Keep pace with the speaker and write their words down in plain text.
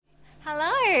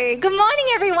you. Good morning,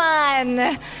 everyone.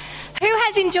 Who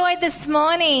has enjoyed this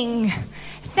morning?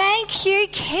 Thank you,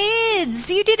 kids.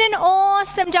 You did an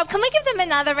awesome job. Can we give them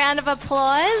another round of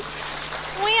applause?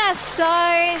 We are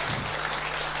so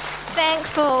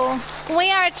thankful. We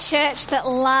are a church that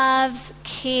loves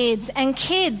kids. And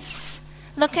kids,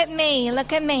 look at me,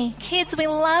 look at me. Kids, we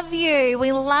love you.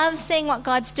 We love seeing what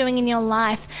God's doing in your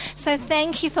life. So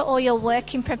thank you for all your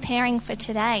work in preparing for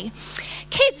today.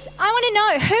 Kids, I want to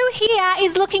know, who here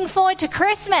is looking forward to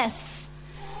Christmas?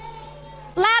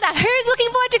 Louder, who's looking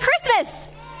forward to Christmas?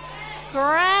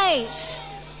 Great.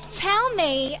 Tell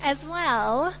me as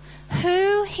well,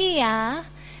 who here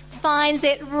finds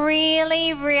it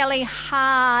really, really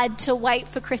hard to wait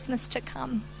for Christmas to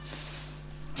come?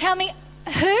 Tell me,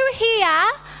 who here,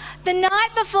 the night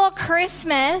before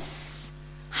Christmas,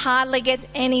 hardly gets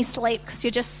any sleep because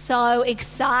you're just so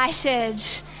excited?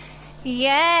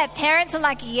 Yeah, parents are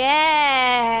like,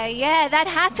 yeah, that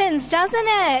happens, doesn't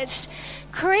it?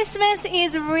 Christmas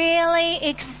is really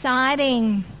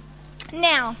exciting.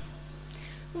 Now,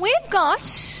 we've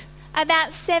got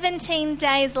about 17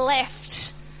 days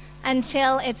left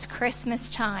until it's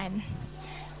Christmas time.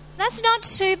 That's not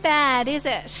too bad, is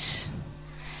it?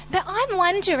 But I'm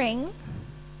wondering,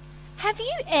 have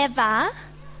you ever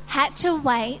had to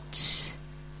wait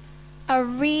a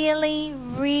really,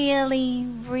 really,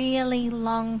 really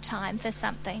long time for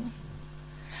something?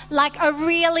 Like a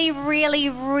really, really,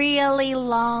 really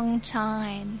long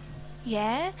time.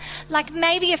 Yeah? Like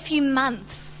maybe a few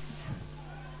months.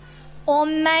 Or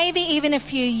maybe even a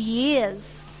few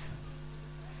years.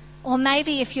 Or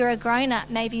maybe if you're a grown-up,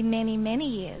 maybe many, many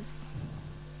years.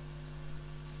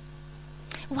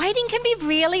 Waiting can be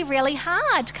really, really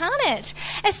hard, can't it?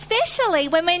 Especially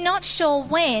when we're not sure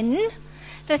when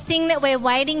the thing that we're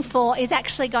waiting for is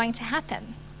actually going to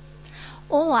happen.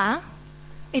 Or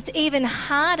it's even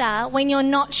harder when you're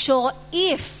not sure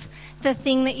if the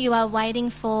thing that you are waiting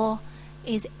for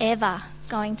is ever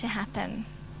going to happen.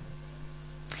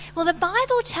 Well, the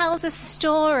Bible tells a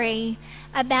story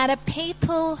about a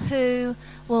people who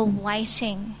were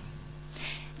waiting.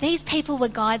 These people were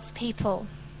God's people.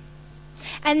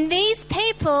 And these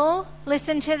people,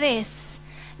 listen to this,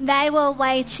 they were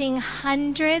waiting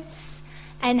hundreds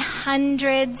and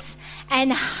hundreds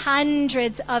and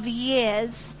hundreds of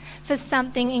years for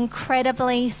something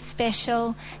incredibly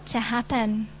special to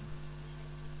happen.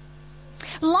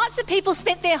 Lots of people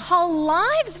spent their whole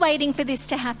lives waiting for this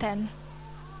to happen.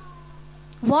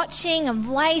 Watching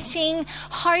and waiting,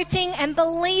 hoping and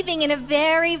believing in a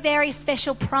very, very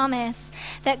special promise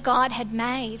that God had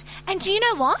made. And do you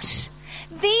know what?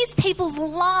 These people's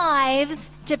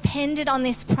lives depended on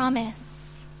this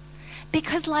promise.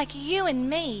 Because like you and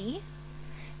me,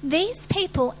 these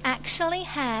people actually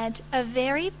had a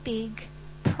very big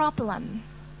problem.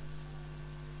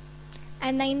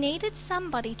 And they needed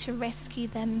somebody to rescue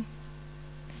them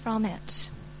from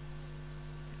it.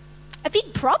 A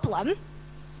big problem?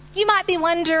 You might be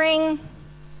wondering,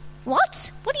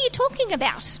 what? What are you talking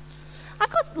about?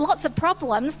 I've got lots of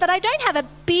problems, but I don't have a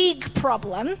big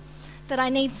problem that I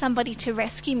need somebody to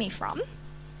rescue me from.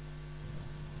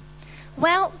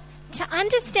 Well, to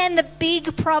understand the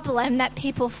big problem that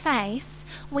people face,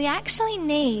 we actually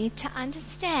need to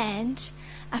understand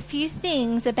a few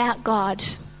things about God.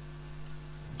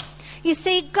 You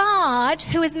see, God,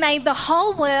 who has made the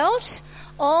whole world,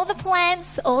 all the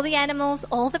plants, all the animals,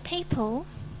 all the people,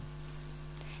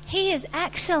 He is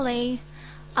actually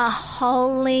a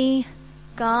holy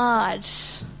God.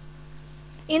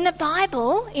 In the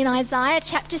Bible, in Isaiah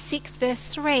chapter 6, verse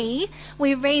 3,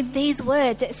 we read these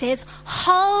words. It says,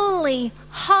 "Holy,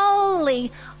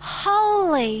 holy,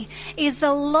 holy is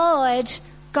the Lord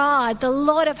God, the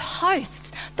Lord of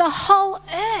hosts. The whole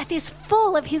earth is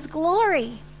full of His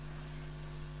glory."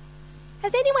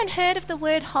 Has anyone heard of the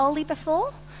word holy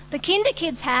before? The kinder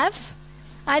kids have.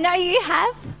 I know you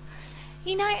have.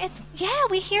 You know,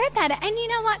 we hear about it. And you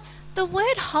know what? The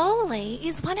word holy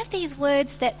is one of these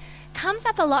words that comes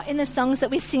up a lot in the songs that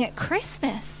we sing at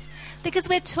Christmas, because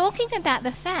we're talking about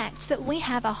the fact that we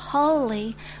have a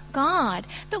holy God.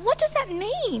 But what does that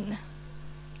mean?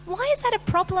 Why is that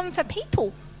a problem for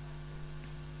people?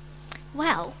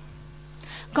 Well,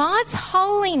 God's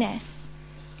holiness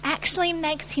actually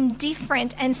makes Him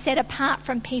different and set apart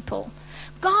from people.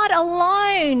 God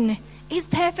alone is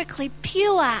perfectly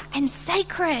pure and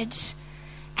sacred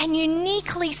and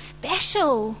uniquely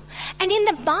special. And in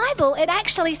the Bible, it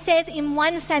actually says in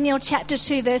 1 Samuel chapter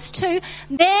 2, verse 2,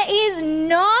 "There is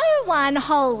no one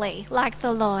holy like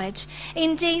the Lord.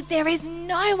 Indeed, there is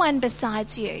no one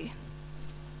besides you."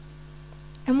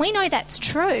 And we know that's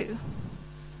true.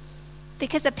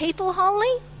 Because are people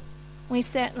holy? We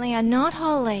certainly are not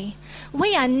holy.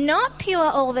 We are not pure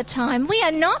all the time. We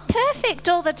are not perfect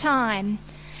all the time.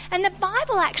 And the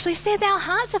Bible actually says our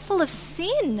hearts are full of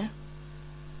sin.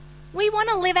 We want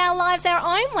to live our lives our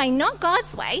own way, not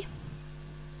God's way.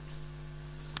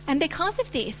 And because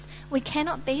of this, we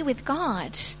cannot be with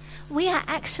God. We are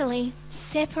actually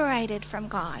separated from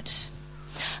God.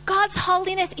 God's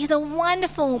holiness is a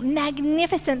wonderful,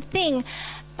 magnificent thing,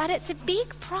 but it's a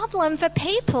big problem for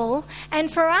people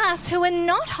and for us who are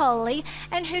not holy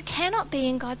and who cannot be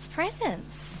in God's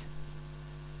presence.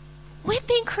 We've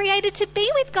been created to be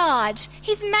with God.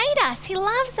 He's made us. He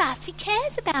loves us. He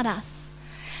cares about us.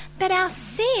 But our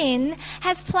sin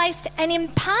has placed an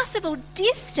impassable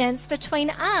distance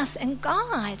between us and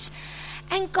God.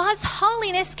 And God's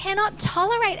holiness cannot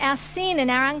tolerate our sin and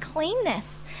our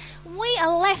uncleanness. We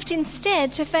are left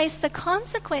instead to face the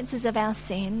consequences of our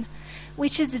sin,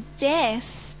 which is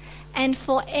death and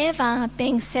forever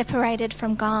being separated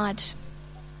from God.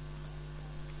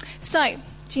 So,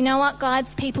 do you know what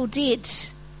God's people did?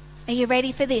 Are you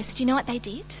ready for this? Do you know what they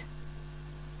did?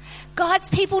 God's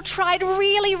people tried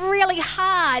really, really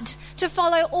hard to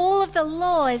follow all of the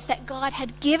laws that God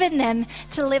had given them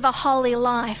to live a holy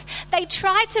life. They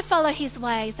tried to follow his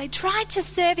ways. They tried to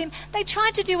serve him. They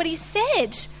tried to do what he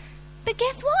said. But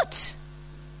guess what?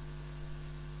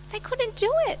 They couldn't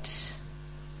do it.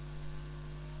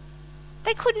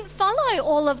 They couldn't follow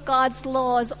all of God's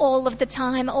laws all of the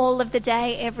time, all of the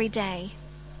day, every day.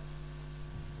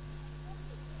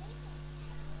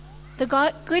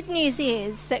 The good news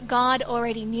is that God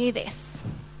already knew this.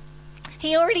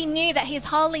 He already knew that his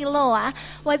holy law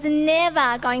was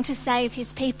never going to save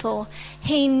his people.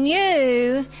 He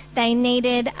knew they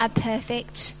needed a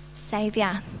perfect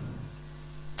Saviour.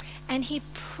 And he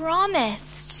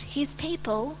promised his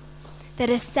people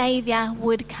that a Saviour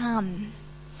would come.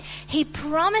 He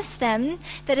promised them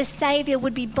that a Saviour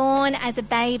would be born as a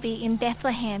baby in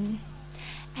Bethlehem.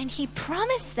 And he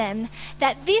promised them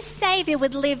that this Saviour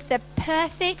would live the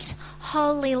perfect,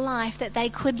 holy life that they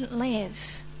couldn't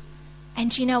live. And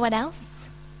do you know what else?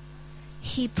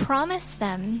 He promised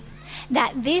them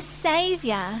that this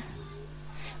Saviour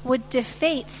would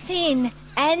defeat sin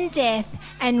and death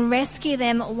and rescue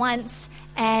them once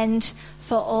and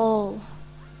for all.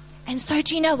 And so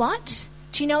do you know what?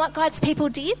 Do you know what God's people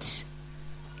did?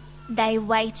 They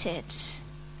waited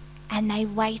and they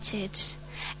waited.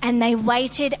 And they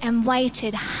waited and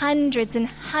waited hundreds and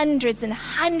hundreds and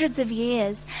hundreds of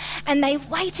years. And they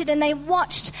waited and they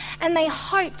watched and they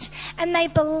hoped and they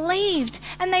believed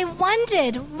and they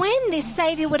wondered when this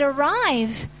Saviour would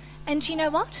arrive. And do you know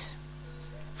what?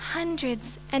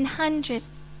 Hundreds and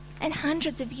hundreds and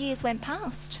hundreds of years went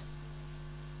past.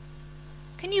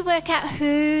 Can you work out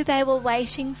who they were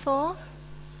waiting for?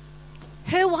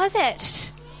 Who was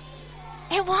it?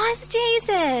 It was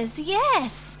Jesus,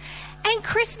 yes. And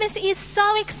Christmas is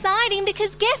so exciting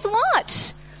because guess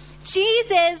what?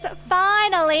 Jesus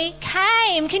finally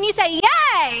came. Can you say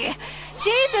yay?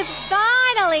 Jesus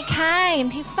finally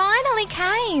came. He finally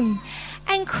came.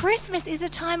 And Christmas is a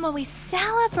time where we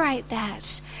celebrate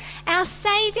that. Our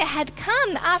Saviour had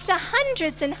come after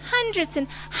hundreds and hundreds and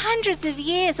hundreds of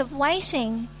years of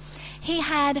waiting. He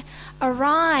had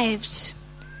arrived.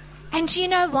 And do you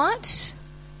know what?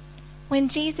 When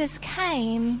Jesus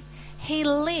came, he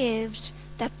lived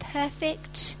the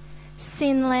perfect,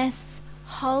 sinless,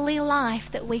 holy life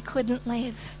that we couldn't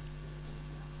live.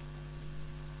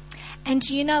 And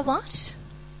do you know what?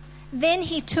 Then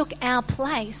he took our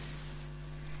place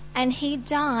and he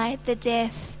died the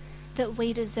death that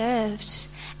we deserved.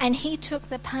 And he took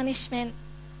the punishment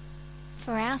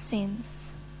for our sins.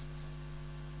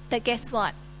 But guess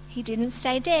what? He didn't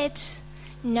stay dead.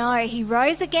 No, he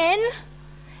rose again.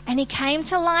 And he came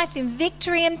to life in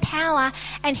victory and power,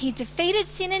 and he defeated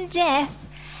sin and death,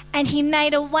 and he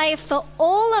made a way for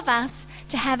all of us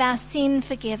to have our sin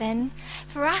forgiven,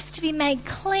 for us to be made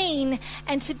clean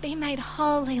and to be made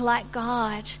holy like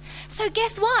God. So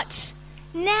guess what?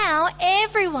 Now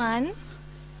everyone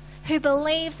who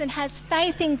believes and has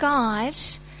faith in God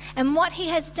and what he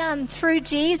has done through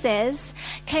Jesus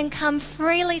can come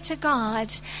freely to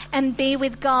God and be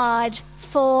with God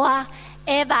forever.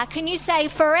 Can you say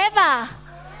forever?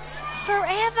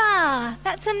 Forever.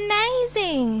 That's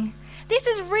amazing. This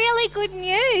is really good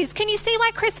news. Can you see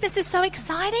why Christmas is so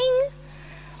exciting?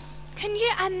 Can you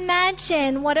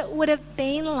imagine what it would have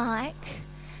been like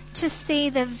to see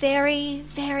the very,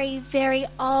 very, very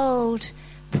old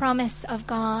promise of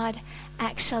God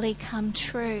actually come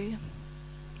true?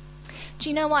 Do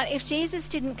you know what? If Jesus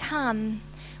didn't come,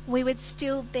 we would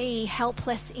still be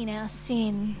helpless in our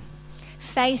sin,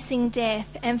 facing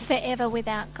death and forever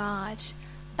without God.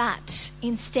 But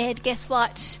instead, guess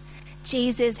what?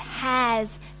 Jesus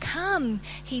has come.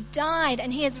 He died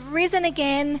and he has risen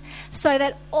again so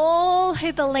that all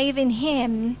who believe in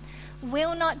him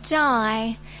will not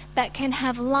die but can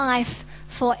have life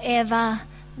forever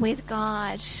with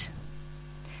God.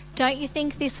 Don't you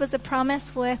think this was a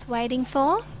promise worth waiting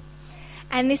for?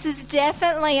 And this is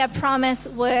definitely a promise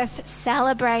worth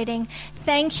celebrating.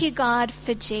 Thank you, God,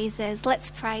 for Jesus.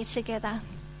 Let's pray together.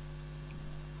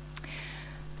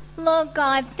 Lord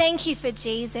God, thank you for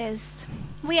Jesus.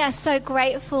 We are so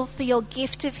grateful for your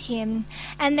gift of him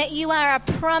and that you are a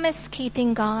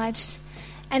promise-keeping God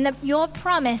and that your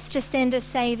promise to send a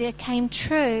Saviour came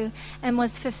true and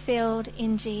was fulfilled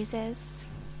in Jesus.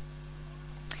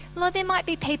 Lord, there might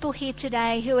be people here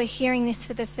today who are hearing this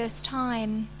for the first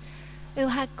time, who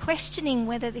are questioning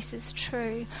whether this is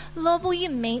true. Lord, will you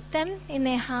meet them in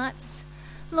their hearts?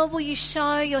 Lord, will you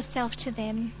show yourself to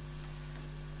them?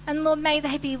 And Lord, may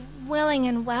they be willing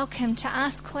and welcome to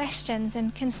ask questions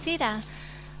and consider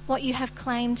what you have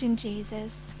claimed in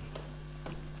Jesus.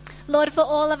 Lord, for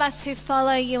all of us who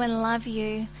follow you and love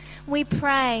you, we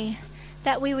pray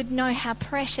that we would know how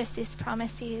precious this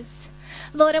promise is.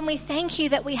 Lord, and we thank you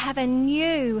that we have a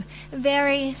new,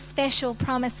 very special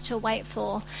promise to wait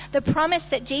for. The promise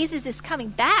that Jesus is coming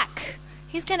back.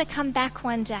 He's going to come back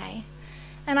one day.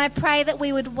 And I pray that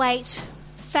we would wait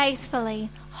faithfully,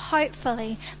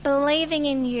 hopefully, believing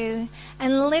in you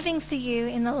and living for you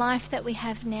in the life that we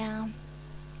have now.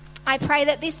 I pray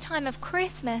that this time of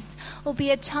Christmas will be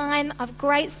a time of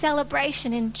great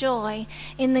celebration and joy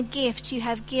in the gift you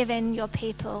have given your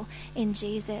people in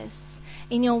Jesus.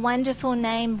 In your wonderful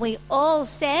name, we all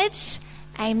said,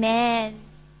 Amen.